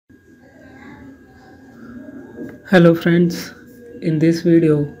Hello friends, in this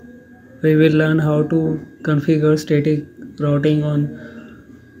video we will learn how to configure static routing on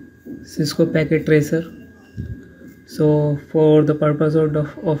Cisco Packet Tracer. So for the purpose of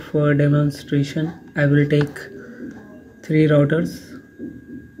demonstration, I will take 3 routers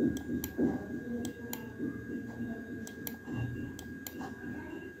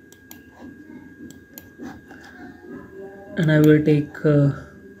and I will take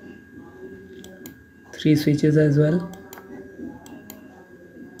 3 switches as well.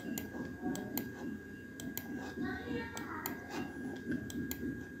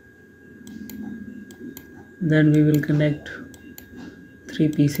 Then we will connect 3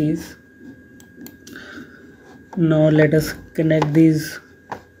 PCs. Now let us connect these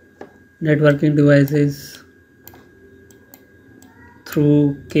networking devices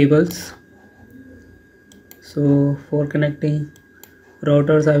through cables. So for connecting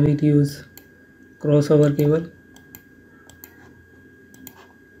routers I will use crossover cable,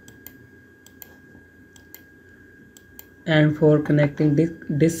 and for connecting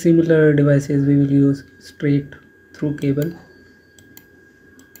dissimilar devices we will use straight through cable.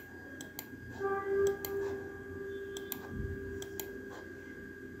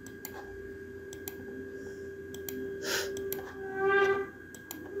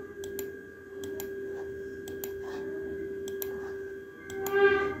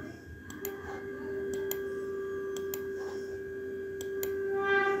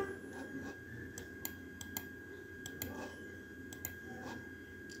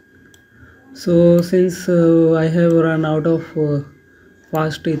 So since I have run out of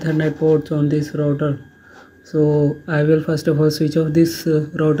fast Ethernet ports on this router, so I will first of all switch off this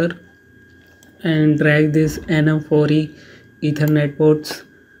router and drag this NM4E Ethernet ports,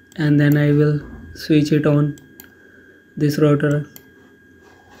 and then I will switch it on this router,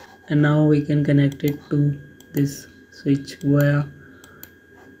 and now we can connect it to this switch via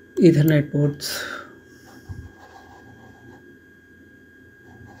Ethernet ports.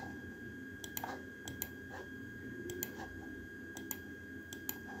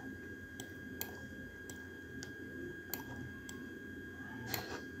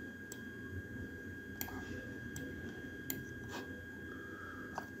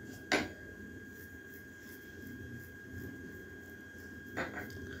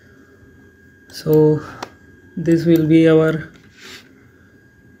 So this will be our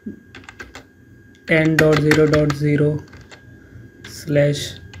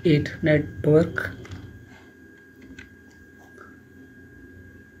 10.0.0/8 network.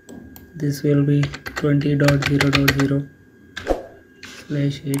 This will be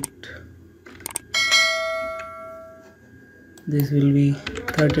 20.0.0/8. This will be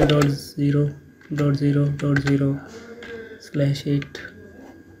 30.0.0.0/8.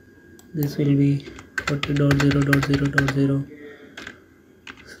 This will be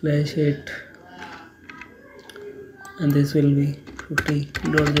 40.0.0.0/8, and this will be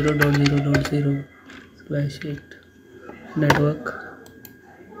 50.0.0.0/8 network.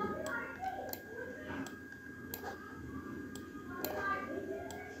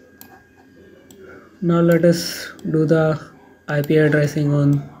 Now let us do the IP addressing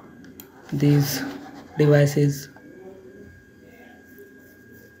on these devices.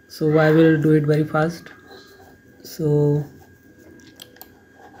 So I will do it very fast. So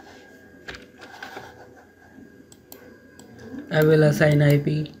I will assign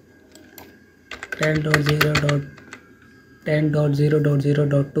IP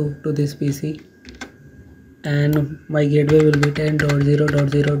 10.0.10.0.0.2 to this PC, and my gateway will be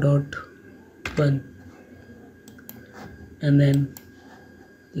 10.0.0.1, and then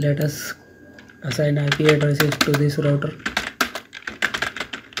let us assign IP addresses to this router.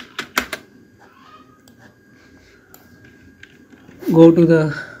 Go to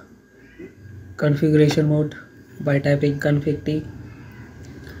the configuration mode by typing config t,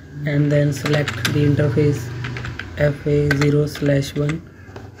 and then select the interface FA0/1,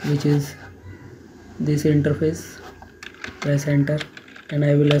 which is this interface. Press enter, and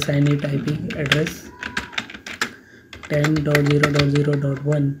I will assign it IP address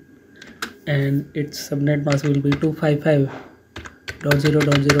 10.0.0.1, and its subnet mask will be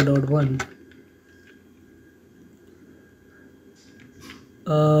 255.0.0.1.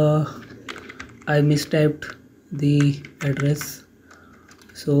 I mistyped the address,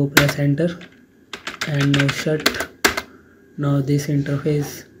 so press enter, and now shut. Now this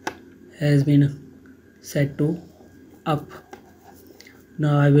interface has been set to up.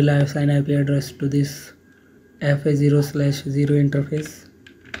 Now I will assign IP address to this FA0/0 interface.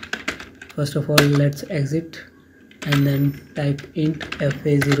 First of all, let's exit and then type int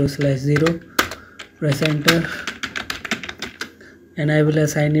FA0/0, press enter, and I will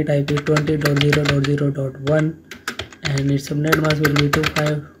assign it IP 20.0.0.1 and its subnet mask will be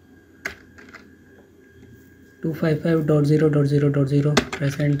 255.0.0.0.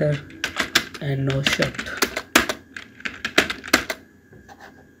 Press enter and now shut.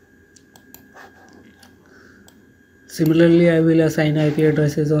 Similarly, I will assign IP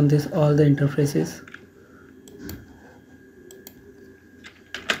addresses on this all the interfaces.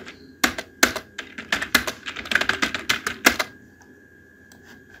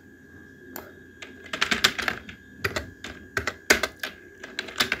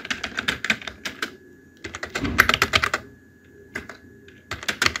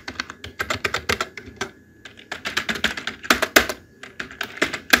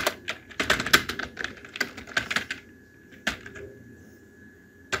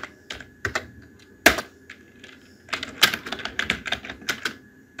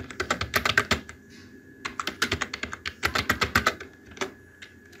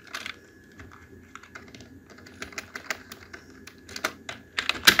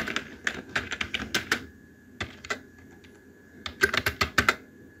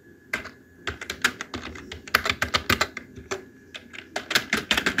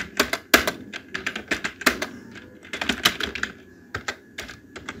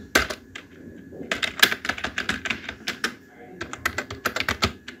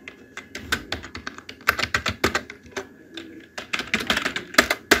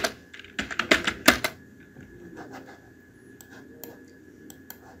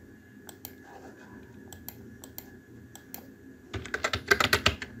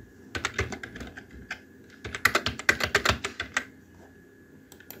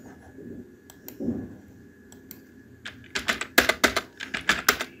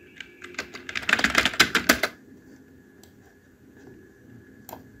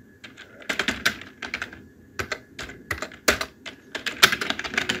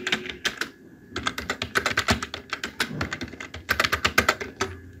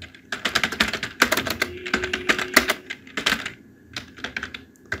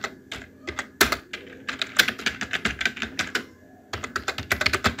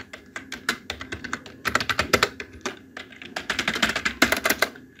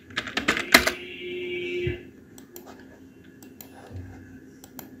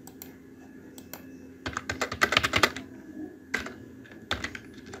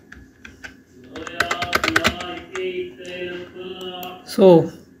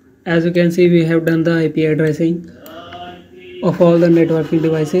 So as you can see, we have done the IP addressing of all the networking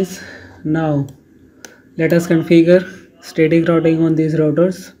devices. Now let us configure static routing on these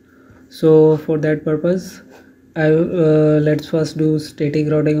routers. So for that purpose, let's first do static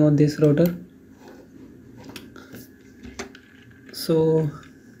routing on this router. So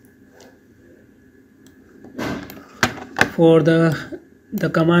for the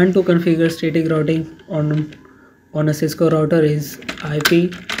command to configure static routing on a Cisco router is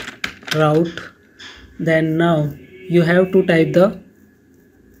IP route. Then now you have to type the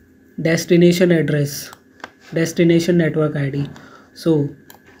destination address, destination network ID. So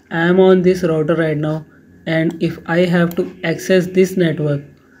I am on this router right now, and if I have to access this network,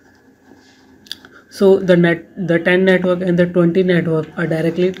 so the 10 network and the 20 network are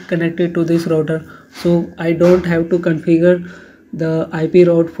directly connected to this router, so I don't have to configure the IP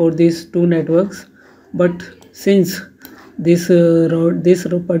route for these two networks. But since this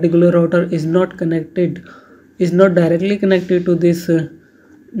particular router is not directly connected to this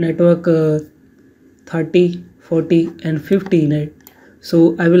network 30, 40 and 50 net,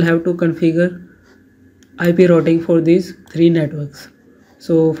 so I will have to configure IP routing for these three networks.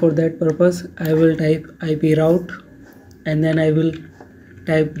 So for that purpose, I will type IP route, and then I will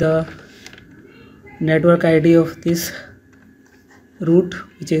type the network ID of this route,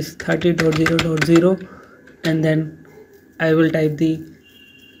 which is 30.0.0, and then I will type the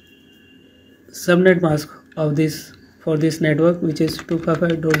subnet mask of this for this network, which is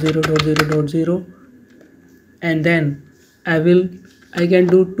 255.0.0.0, and then I can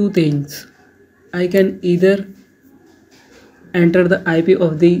do two things. I can either enter the IP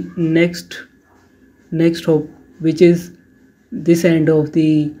of the next hop, which is this end of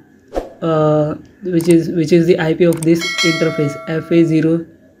the which is the IP of this interface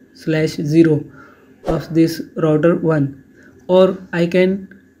FA0/0 of this router 1, or I can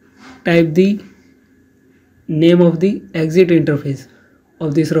type the name of the exit interface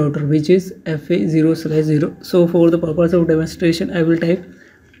of this router, which is FA0/0. So for the purpose of demonstration, I will type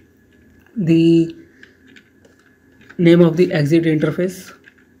the name of the exit interface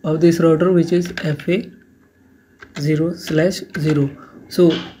of this router, which is FA0/0.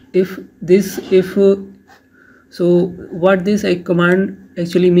 So if So what this command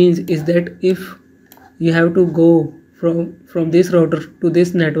actually means is that if you have to go from this router to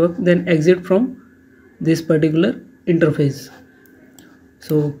this network, then exit from this particular interface.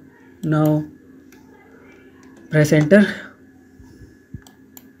 So now press enter.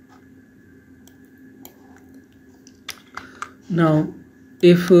 Now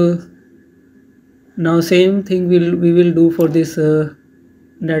if now same thing we will do for this for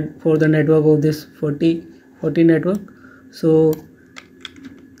the network of this 40 network. So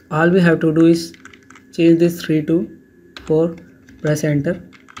all we have to do is change this 3 to 4, press enter,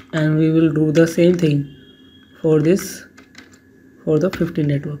 and we will do the same thing for this for the 50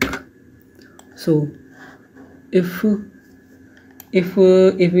 network. So if we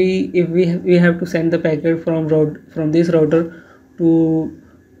have to send the packet from this router to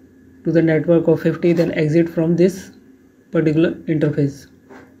the network of 50, then exit from this particular interface.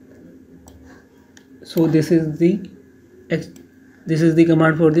 So this is the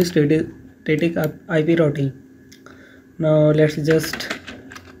command for the static IP routing. Now let's just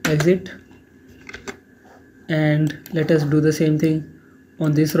exit and let us do the same thing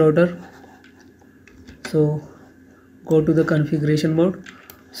on this router. So go to the configuration mode.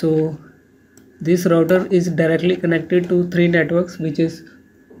 So this router is directly connected to 3 networks, which is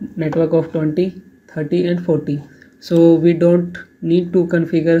network of 20, 30 and 40. So we don't need to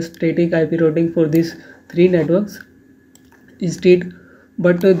configure static IP routing for these 3 networks. Instead,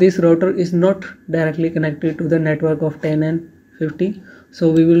 but this router is not directly connected to the network of 10 and 50.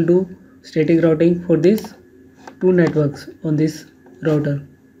 So we will do static routing for these 2 networks on this router.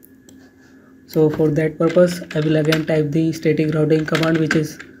 So for that purpose, I will again type the static routing command, which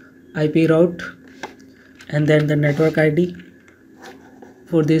is IP route, and then the network ID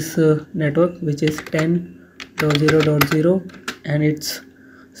for this network, which is 10.0.0, and its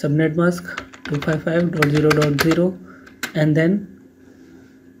subnet mask 255.0.0. and then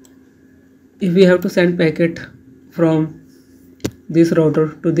if we have to send packet from this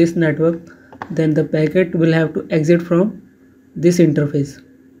router to this network, then the packet will have to exit from this interface.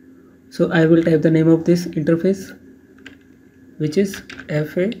 So I will type the name of this interface, which is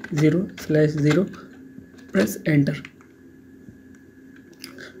FA0/0, press enter.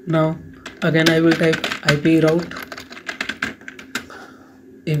 Now again I will type IP route.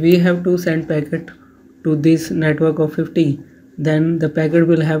 If we have to send packet to this network of 50, then the packet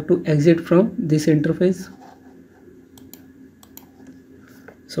will have to exit from this interface.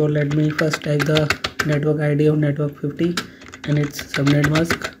 So let me first type the network ID of network 50 and its subnet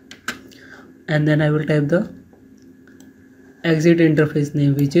mask, and then I will type the exit interface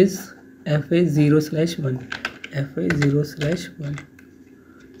name, which is FA0/1, FA0/1,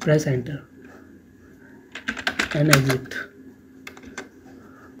 press enter and exit.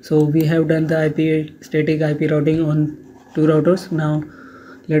 So we have done the static IP routing on 2 routers. Now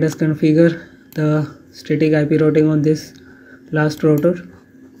let us configure the static IP routing on this last router.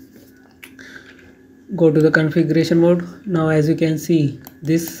 Go to the configuration mode. Now as you can see,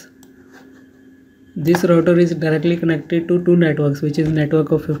 this router is directly connected to 2 networks, which is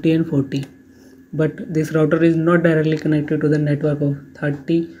network of 50 and 40, but this router is not directly connected to the network of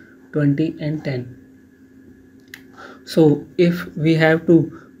 30, 20 and 10. So if we have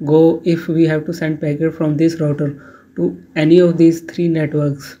to send packet from this router to any of these 3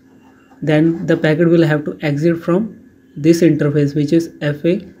 networks, then the packet will have to exit from this interface, which is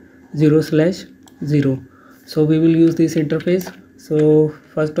FA0/0. So we will use this interface. So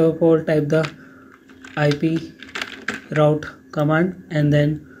first of all, type the IP route command and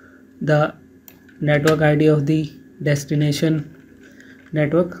then the network ID of the destination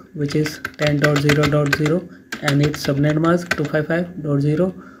network, which is 10.0.0, and its subnet mask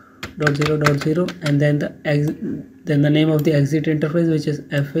 255.0.0.0, and then the name of the exit interface, which is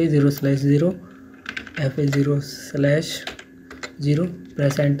FA0/0, FA0/0,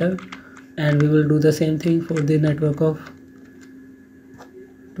 press enter, and we will do the same thing for the network of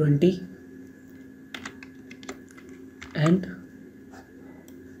 20 and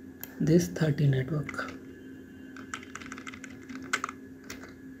this 30 network.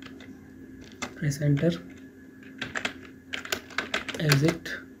 Press enter, exit.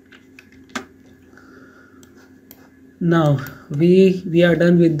 Now we are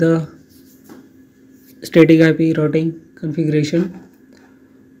done with the static IP routing configuration.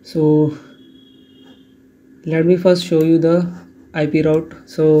 So let me first show you the IP route.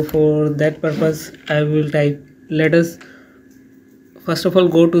 So for that purpose, I will type, let us first of all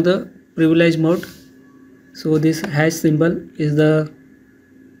go to the privilege mode. So this hash symbol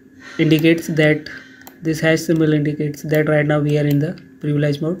indicates that right now we are in the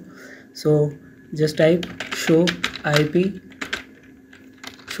privilege mode. So just type show IP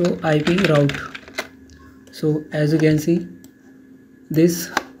route. So as you can see, this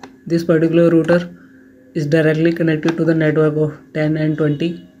particular router is directly connected to the network of 10 and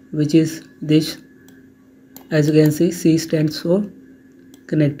 20, which is this. As you can see, C stands for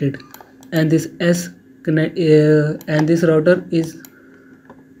connected, and this S connect and this router is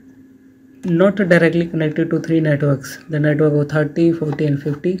not directly connected to three networks, the network of 30, 40 and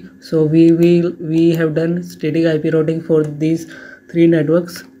 50. So we have done static IP routing for these three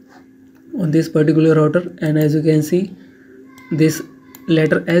networks on this particular router, and as you can see, this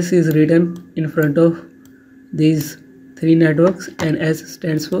letter S is written in front of these three networks, and S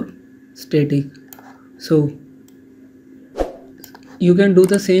stands for static. So you can do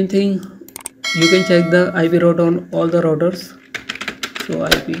the same thing. You can check the IP route on all the routers. So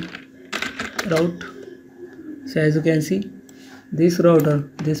IP route. So as you can see, this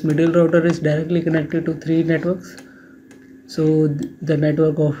middle router is directly connected to three networks. So the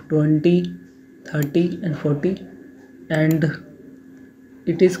network of 20, 30 and 40, and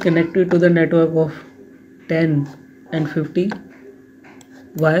it is connected to the network of 10 and 50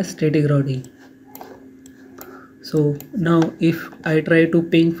 via static routing. So now if I try to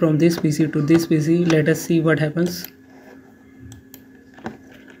ping from this PC to this PC, let us see what happens.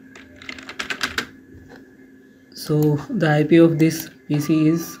 So the IP of this PC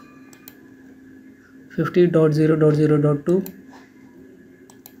is 50.0.0.2.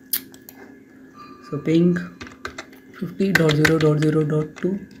 So ping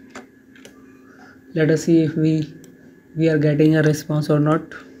 50.0.0.2. Let us see if we are getting a response or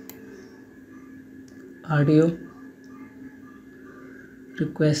not. Audio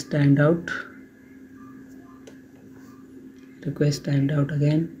request timed out. Request timed out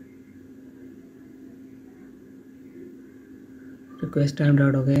again. Request timed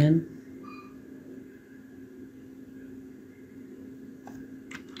out again.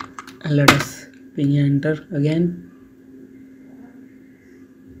 And let us ping enter again.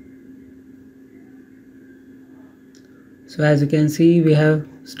 So as you can see, we have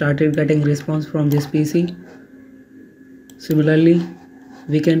started getting response from this PC. Similarly,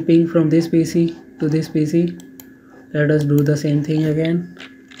 we can ping from this PC to this PC. Let us do the same thing again.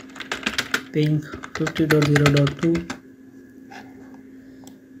 Ping 50.0.2.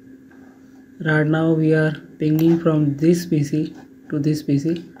 Right now we are pinging from this PC to this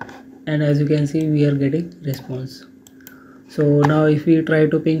PC, and as you can see, we are getting response. So now if we try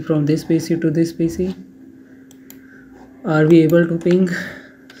to ping from this PC to this PC, are we able to ping?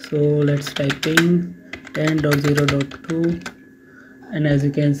 So let's type ping 10.0.2, and as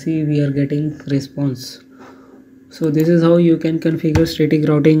you can see, we are getting response. So this is how you can configure static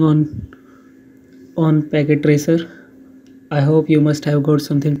routing on packet tracer. I hope you must have got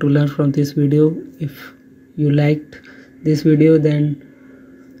something to learn from this video. If you liked this video, then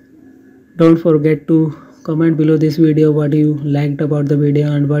don't forget to comment below this video what you liked about the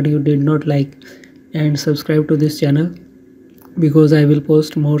video and what you did not like, and subscribe to this channel because I will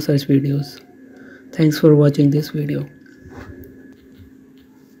post more such videos. Thanks for watching this video.